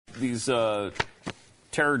these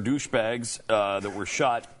terror douchebags that were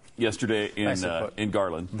shot yesterday in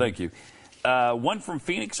Garland. Thank you. One from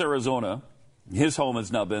Phoenix, Arizona. His home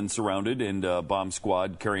has now been surrounded, and bomb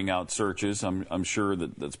squad carrying out searches. I'm sure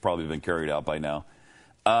that's probably been carried out by now.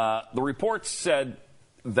 The reports said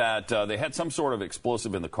that they had some sort of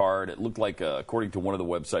explosive in the car, and it looked like, according to one of the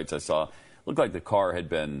websites I saw, looked like the car had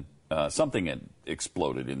been, something had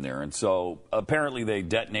exploded in there. And so apparently they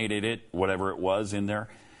detonated it, whatever it was in there.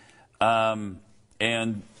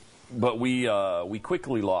 But we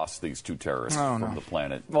quickly lost these two terrorists from the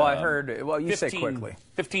planet. Well, I heard, well, you say quickly.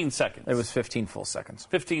 15 seconds. It was 15 full seconds.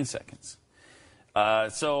 15 seconds.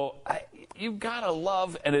 You've got to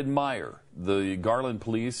love and admire the Garland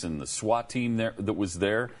police and the SWAT team that was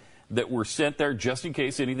there, that were sent there just in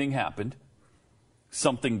case anything happened.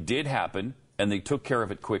 Something did happen, and they took care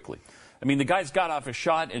of it quickly. I mean, the guys got off a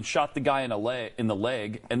shot and shot the guy in the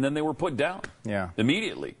leg, and then they were put down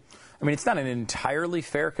immediately. I mean, it's not an entirely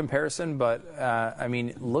fair comparison, but, I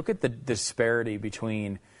mean, look at the disparity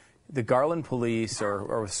between the Garland police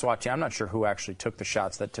or SWAT team. I'm not sure who actually took the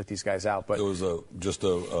shots that took these guys out, but it was just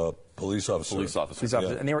a police officer. Police officer.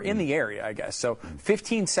 Yeah. And they were in the area, I guess. So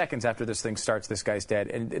 15 seconds after this thing starts, this guy's dead.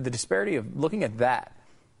 And the disparity of looking at that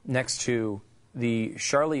next to the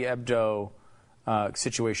Charlie Hebdo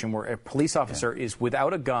situation where a police officer is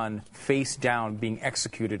without a gun, face down, being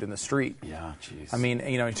executed in the street. Yeah, jeez. I mean,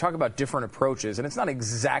 you talk about different approaches, and it's not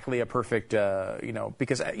exactly a perfect,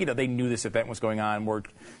 because, they knew this event was going on, where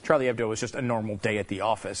Charlie Hebdo was just a normal day at the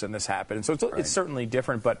office, and this happened. And so it's certainly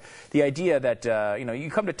different, but the idea that, you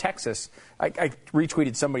come to Texas, I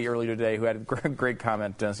retweeted somebody earlier today who had a great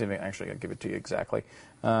comment. Actually, I'll give it to you exactly.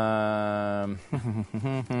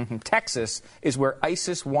 Texas is where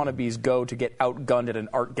ISIS wannabes go to get outgunned at an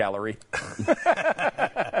art gallery.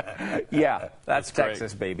 Yeah, that's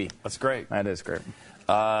Texas, baby. That's great. That is great.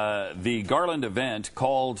 The Garland event,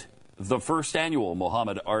 called the first annual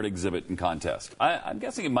Muhammad Art Exhibit and Contest. I'm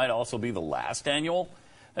guessing it might also be the last annual.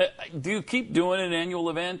 Do you keep doing an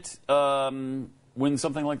annual event when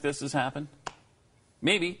something like this has happened?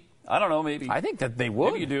 Maybe. I don't know, maybe. I think that they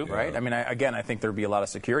would. Maybe you do. Right? I mean, I think there'd be a lot of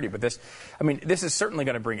security, but this is certainly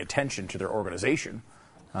going to bring attention to their organization.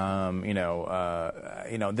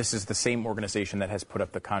 This is the same organization that has put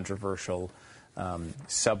up the controversial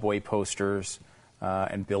subway posters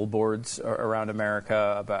and billboards around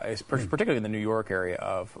America, particularly in the New York area,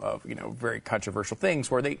 of very controversial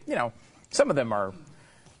things where they, some of them are,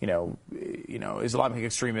 Islamic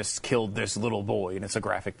extremists killed this little boy, and it's a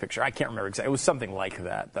graphic picture. I can't remember exactly. It was something like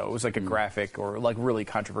that, though. It was like a graphic or like really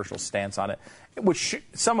controversial stance on it, which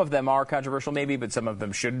some of them are controversial maybe, but some of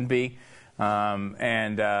them shouldn't be. So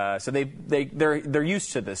they're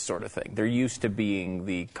used to this sort of thing. They're used to being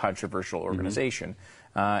the controversial organization,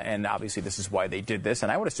 and obviously this is why they did this.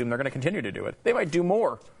 And I would assume they're going to continue to do it. They might do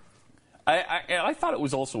more. I thought it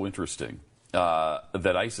was also interesting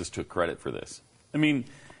that ISIS took credit for this. I mean,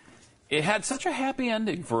 it had such a happy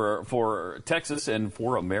ending for Texas and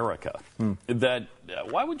for America that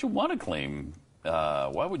why would you want to claim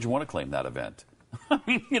that event? I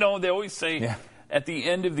mean, they always say at the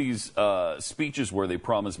end of these speeches where they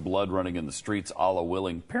promise blood running in the streets, Allah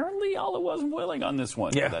willing. Apparently, Allah wasn't willing on this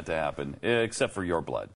one for that to happen, except for your blood.